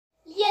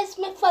Yes,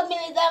 my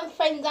families and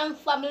friends and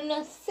family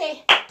no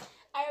say.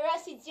 I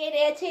Rassy J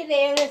there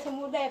today. Let's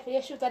move there for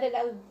your shoot at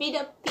the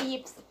video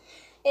peeps.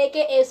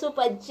 AKA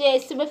Super J.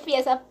 See my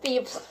face of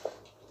peeps.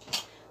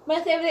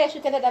 My favorite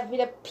shoot at the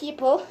video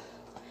people.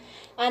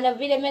 And the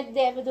video made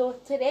there video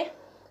today.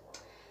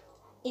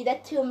 Is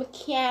that two me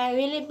can't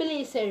really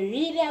believe it's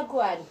really a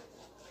good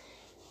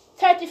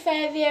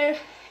 35-year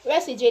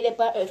Rassy J there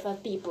on earth for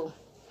people.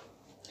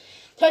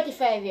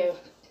 35 years.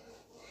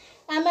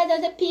 And my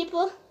the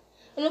people.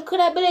 And you could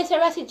have believed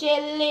Rassy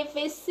J live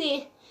to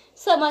see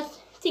so much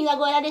things are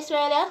going on this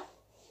world, yeah?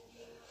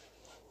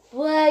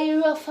 Boy,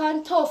 you rough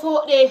and tough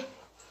out there.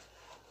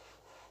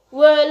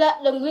 World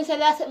lockdown, I said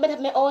last night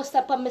my house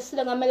stop and I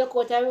slung and I look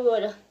out the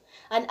road.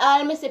 And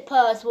all I see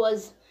pass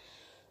was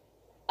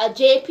a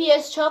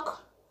JPS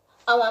truck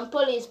and one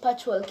police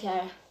patrol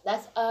car.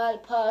 That's all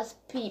pass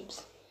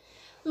peeps.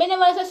 My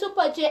name is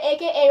Super J,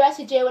 aka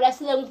Rassy J, would have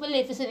slung to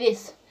live to see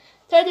this.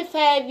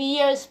 35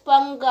 years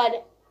span God,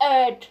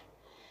 earth.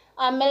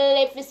 And I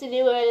live to see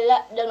the world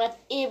lockdown, not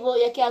evil.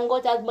 You can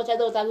go to as much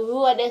as out the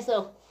road there,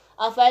 so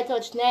after I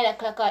touch 9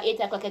 o'clock or 8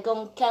 o'clock, you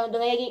come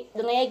down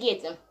your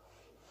gate.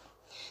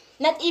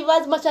 Not even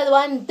as much as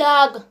one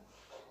dog.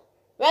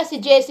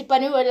 Rassy J sleep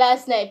on the road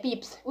last night,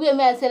 peeps. We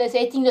may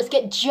say things just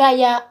get dry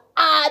and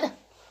hard.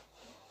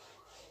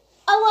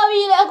 How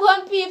really are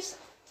going, peeps?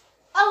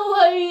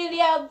 How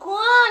really are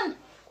going?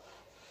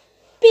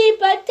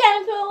 People,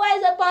 time to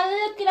rise up and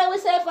looking at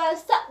ourselves and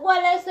stop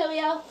going like so we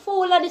are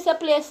full of this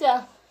place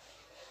here.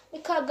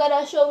 Because God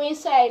has shown we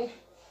sign.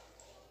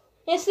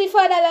 You see,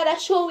 Father God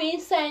has shown we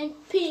sign,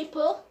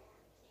 people.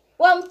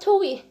 One, two,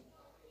 we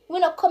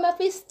not come up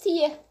to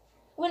stay.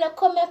 We not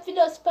come up to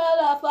just pile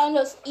off and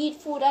just eat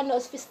food and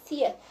just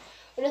stay.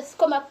 We just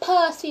come up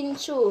passing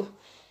through.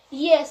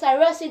 Yes, I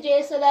Rassy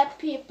J so that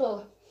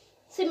people.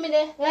 See me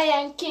there,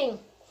 Lion King.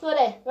 So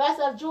there, Ras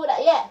of Judah,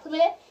 yeah. See me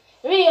there?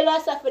 Real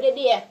Rasta for the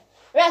day.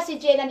 Rassy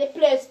J and the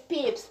place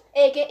peeps,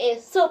 aka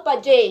Super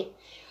J.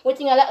 We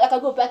think I look like a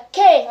group of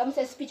K. I'm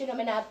saying speech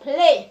and I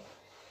play.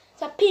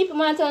 So people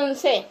man tell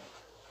say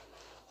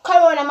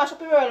Corona mash up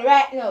the world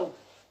right now.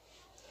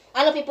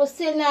 I know people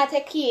still not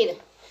take heed.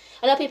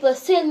 I know people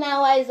still not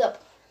wise up.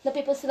 The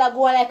people still are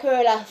going like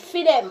a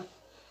feed them.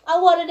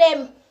 And what of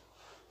them?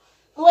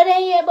 What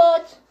they hear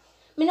about?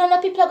 Me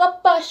know people go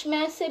bash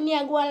me and say me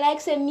are going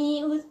like say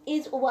me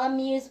is who and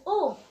me is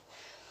who.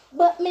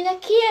 But me not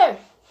care.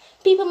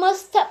 People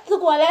must stop to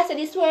go like say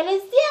this world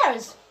is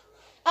theirs.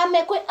 And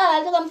make we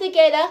all to come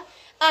together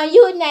and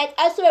unite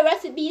as well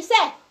as Rassy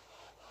say.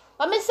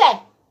 What me say?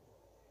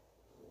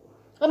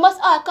 We must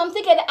all come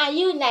together and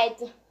unite.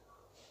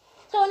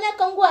 So when I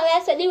come go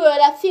like say the world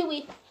are feel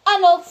we. I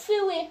know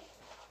feel we.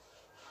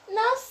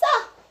 No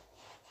sir.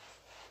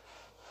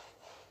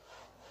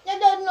 You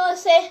don't know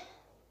say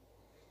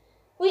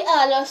we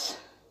all just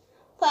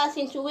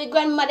passing through. We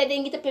grandmother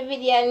didn't get up a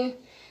video and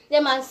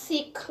them are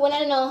sick. When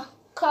I know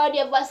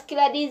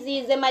cardiovascular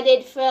disease them are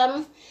dead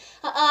from.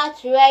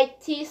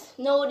 Arthritis.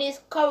 Now this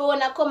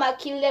corona come and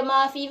kill them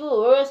off even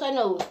worse or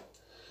no.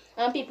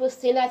 And people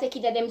still not take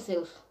it of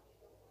themselves.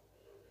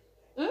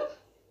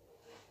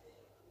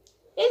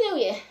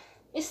 Anyway,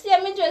 you see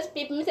me just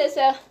people me say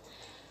sir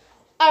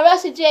I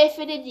Rassy J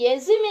for the day.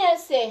 See me I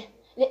say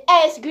the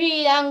ice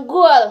green and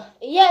gold.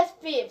 Yes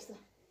peeps.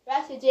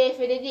 Rassy J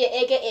for the day,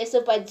 aka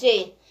Super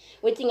J.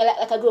 We think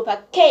like a group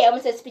of K. I'm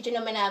gonna say speech and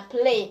I'm gonna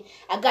play.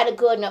 I gotta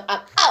go now.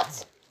 I'm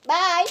out.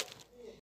 Bye.